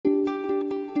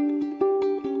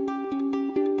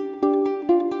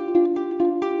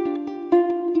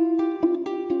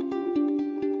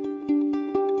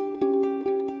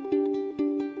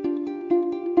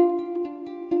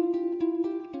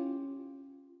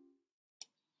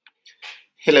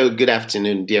Hello, good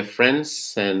afternoon, dear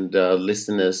friends and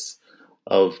listeners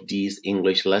of these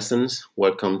English lessons.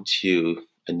 Welcome to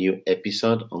a new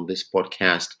episode on this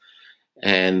podcast.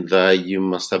 And you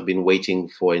must have been waiting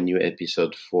for a new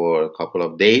episode for a couple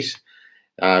of days.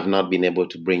 I've not been able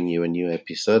to bring you a new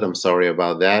episode. I'm sorry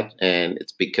about that. And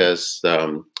it's because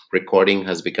recording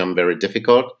has become very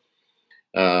difficult.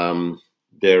 Um,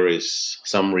 there is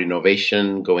some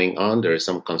renovation going on, there is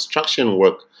some construction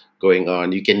work going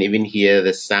on. You can even hear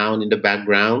the sound in the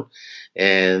background,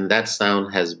 and that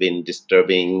sound has been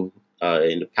disturbing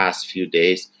in the past few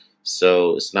days.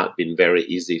 So it's not been very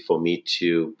easy for me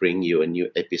to bring you a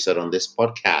new episode on this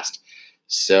podcast.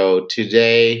 So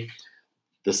today,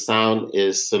 the sound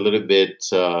is a little bit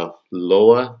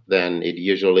lower than it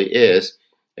usually is.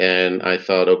 And I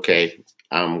thought, okay,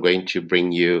 I'm going to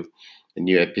bring you a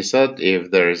new episode.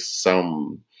 If there's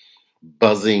some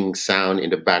buzzing sound in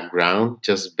the background,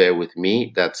 just bear with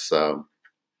me. That's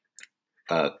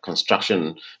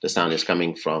construction. The sound is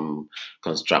coming from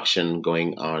construction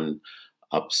going on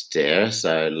upstairs.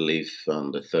 I live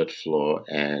on the third floor,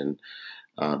 and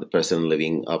the person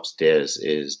living upstairs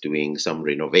is doing some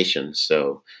renovation.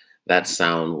 So that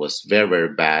sound was very, very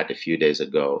bad a few days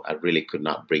ago. I really could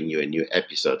not bring you a new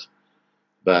episode.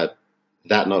 But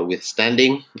that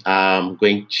notwithstanding, I'm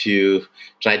going to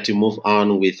try to move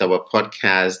on with our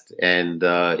podcast. And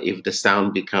if the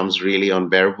sound becomes really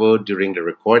unbearable during the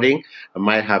recording, I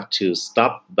might have to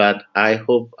stop. But I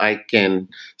hope I can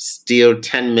steal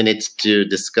 10 minutes to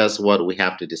discuss what we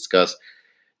have to discuss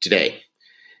today.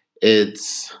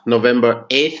 It's November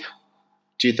 8th,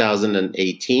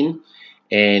 2018,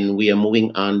 and we are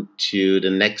moving on to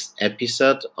the next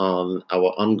episode on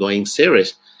our ongoing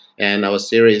series. And our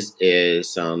series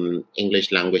is on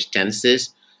English language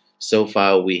tenses. So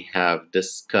far, we have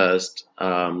discussed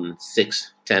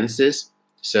six tenses.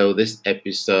 So this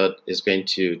episode is going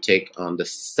to take on the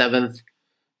seventh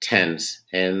tense,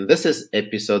 and this is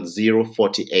episode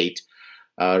 048.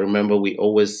 Remember, we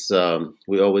always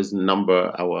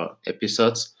number our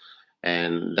episodes,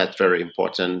 and that's very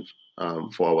important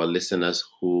for our listeners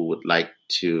who would like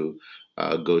to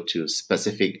go to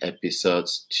specific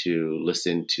episodes to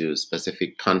listen to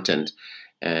specific content.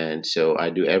 And so I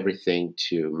do everything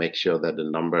to make sure that the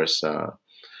numbers are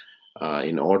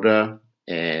in order.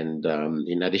 And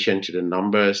in addition to the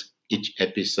numbers, each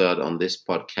episode on this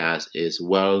podcast is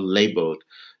well labeled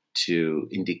to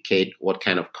indicate what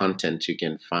kind of content you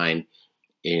can find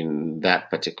in that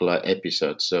particular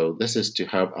episode. So this is to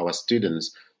help our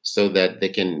students so that they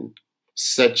can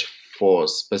search for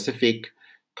specific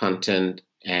content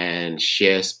and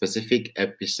share specific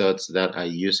episodes that are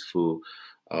useful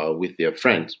with their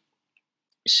friends.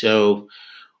 So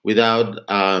without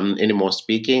any more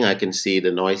speaking, I can see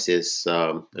the noise is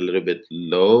a little bit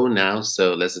low now.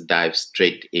 So let's dive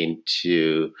straight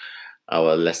into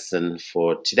our lesson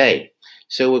for today.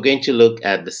 So we're going to look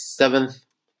at the seventh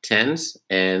tense,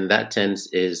 and that tense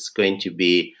is going to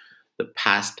be the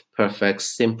past perfect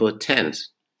simple tense.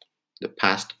 The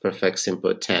past perfect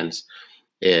simple tense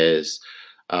is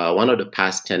one of the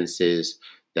past tenses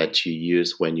that you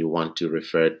use when you want to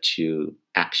refer to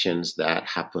actions that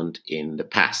happened in the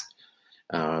past.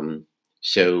 Um,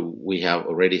 so we have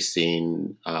already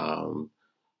seen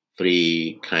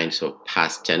three kinds of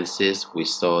past tenses. We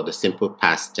saw the simple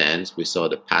past tense, we saw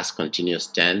the past continuous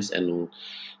tense, and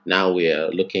now we are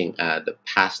looking at the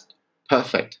past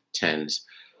perfect tense.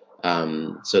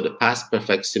 So the past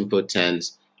perfect simple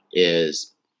tense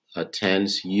is a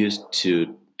tense used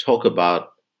to talk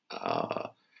about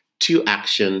two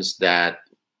actions that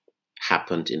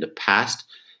happened in the past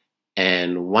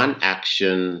and one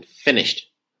action finished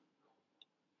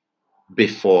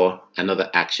before another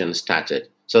action started.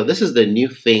 So this is the new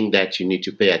thing that you need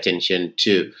to pay attention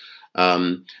to.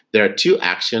 There are two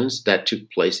actions that took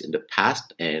place in the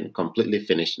past and completely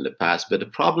finished in the past, but the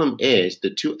problem is the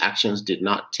two actions did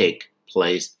not take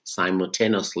place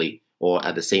simultaneously or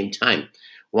at the same time.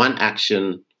 One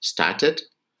action started,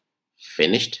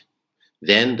 finished,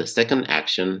 then the second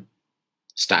action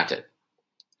started.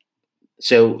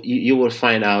 So you will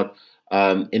find out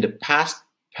in the past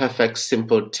perfect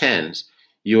simple tense,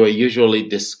 you are usually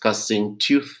discussing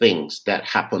two things that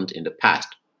happened in the past,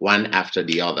 one after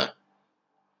the other.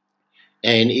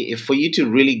 And if for you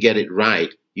to really get it right,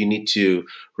 you need to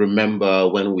remember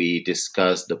when we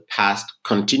discussed the past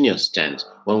continuous tense.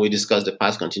 When we discussed the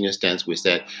past continuous tense, we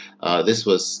said this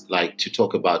was like to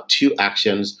talk about two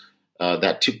actions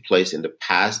that took place in the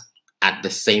past at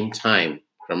the same time.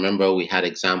 Remember, we had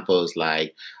examples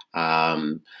like I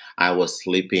was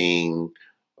sleeping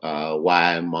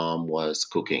while mom was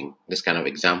cooking, this kind of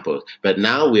example. But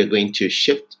now we're going to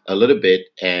shift a little bit,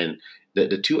 and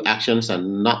the two actions are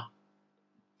not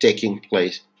taking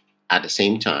place at the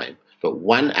same time, but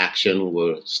one action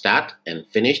will start and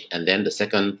finish, and then the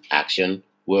second action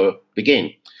will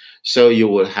begin. So you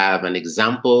will have an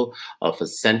example of a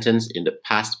sentence in the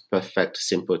past perfect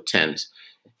simple tense.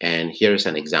 And here is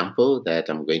an example that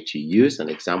I'm going to use, an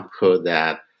example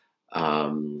that,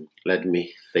 let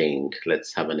me think,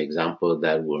 let's have an example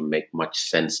that will make much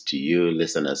sense to you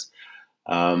listeners.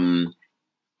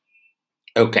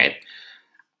 Okay.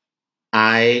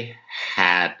 I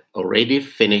had already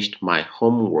finished my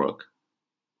homework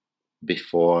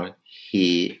before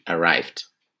he arrived.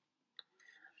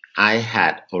 I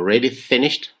had already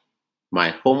finished my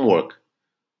homework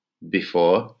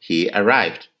before he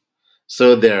arrived.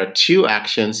 So there are two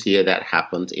actions here that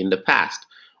happened in the past.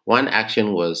 One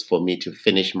action was for me to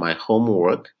finish my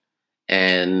homework,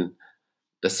 and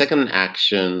the second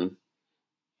action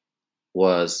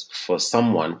was for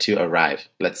someone to arrive,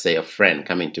 let's say a friend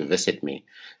coming to visit me.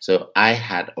 So I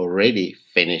had already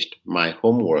finished my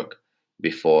homework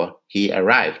before he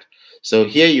arrived. So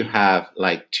here you have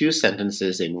like two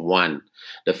sentences in one.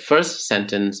 The first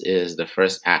sentence is the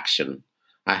first action.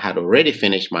 I had already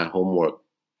finished my homework.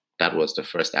 That was the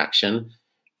first action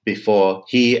before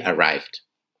he arrived.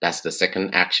 That's the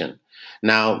second action.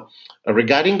 Now,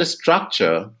 regarding the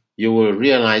structure, you will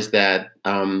realize that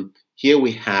here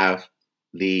we have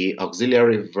the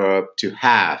auxiliary verb to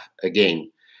have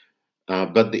again.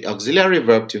 But the auxiliary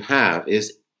verb to have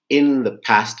is in the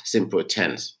past simple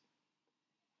tense.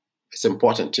 It's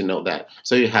important to know that.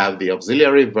 So you have the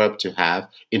auxiliary verb to have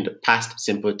in the past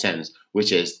simple tense,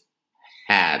 which is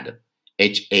had,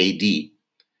 H-A-D.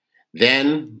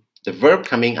 Then the verb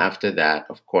coming after that,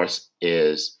 of course,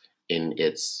 is in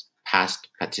its past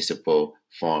participle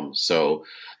form. So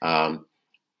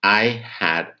I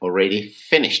had already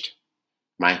finished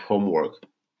my homework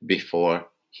before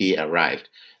he arrived.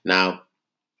 Now,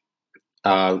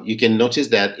 you can notice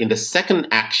that in the second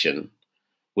action,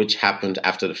 which happened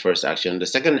after the first action, the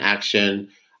second action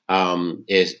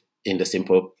is in the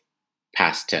simple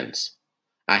past tense.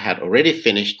 I had already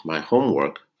finished my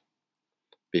homework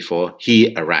before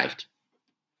he arrived.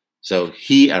 So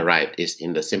he arrived is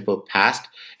in the simple past,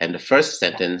 and the first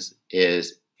sentence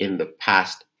is in the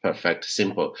past perfect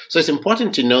simple. So it's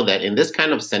important to know that in this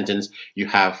kind of sentence, you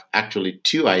have actually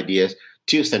two ideas,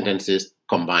 two sentences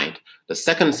combined. The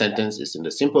second sentence is in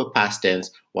the simple past tense,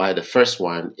 while the first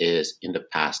one is in the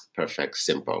past perfect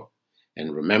simple.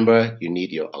 And remember, you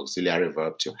need your auxiliary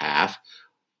verb to have,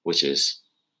 which is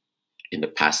in the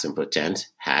past simple tense,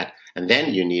 had, and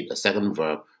then you need a second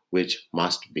verb, which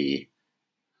must be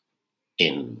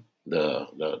in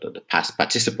the past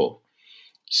participle.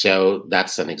 So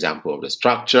that's an example of the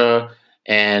structure.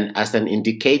 And as an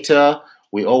indicator,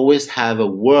 we always have a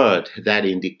word that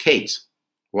indicates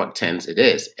what tense it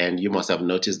is. And you must have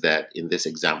noticed that in this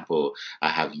example, I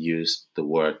have used the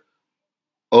word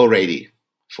already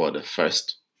for the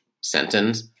first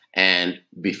sentence and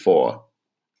before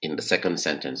in the second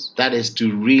sentence. That is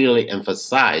to really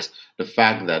emphasize the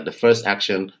fact that the first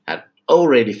action had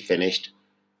already finished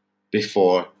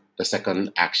before the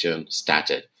second action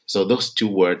started. So those two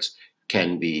words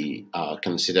can be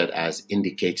considered as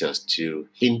indicators to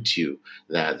hint you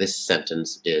that this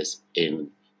sentence is in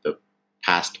the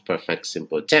past perfect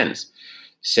simple tense.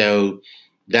 So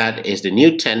that is the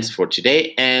new tense for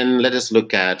today. And let us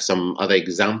look at some other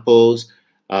examples.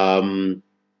 I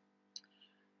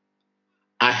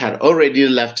had already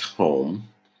left home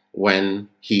when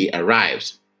he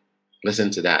arrived. Listen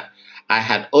to that. I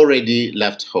had already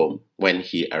left home when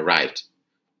he arrived.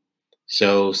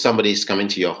 So somebody's coming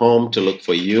to your home to look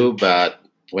for you, but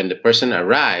when the person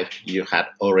arrived, you had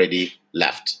already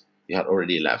left. You had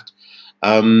already left.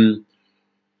 I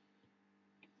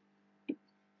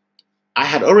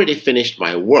had already finished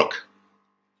my work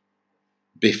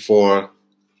before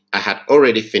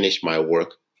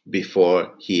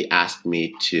he asked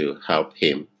me to help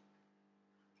him.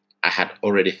 I had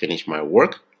already finished my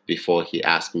work before he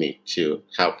asked me to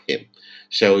help him.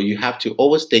 So you have to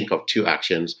always think of two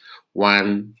actions,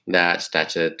 one that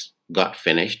started, got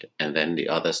finished, and then the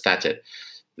other started.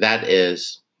 That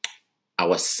is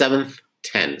our seventh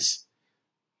tense,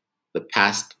 the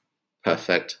past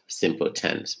perfect simple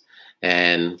tense.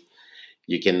 And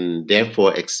you can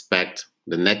therefore expect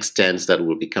the next tense that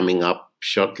will be coming up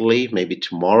shortly, maybe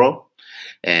tomorrow.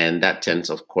 And that tense,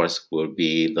 of course, will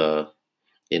be the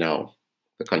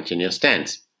continuous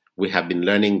tense. We have been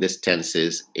learning these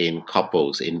tenses in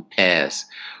couples, in pairs.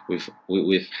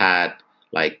 We've had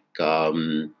like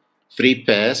 3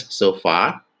 pairs so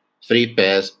far, 3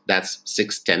 pairs, that's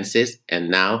 6 tenses. And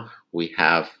now we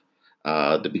have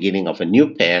the beginning of a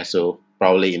new pair. So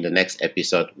probably in the next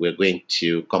episode, we're going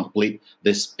to complete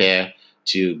this pair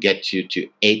to get you to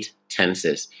 8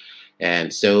 tenses.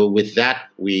 And so with that,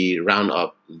 we round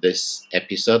up this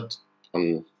episode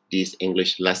on these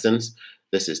English lessons.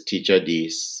 This is Teacher D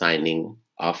signing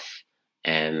off,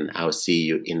 and I'll see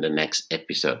you in the next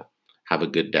episode. Have a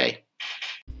good day.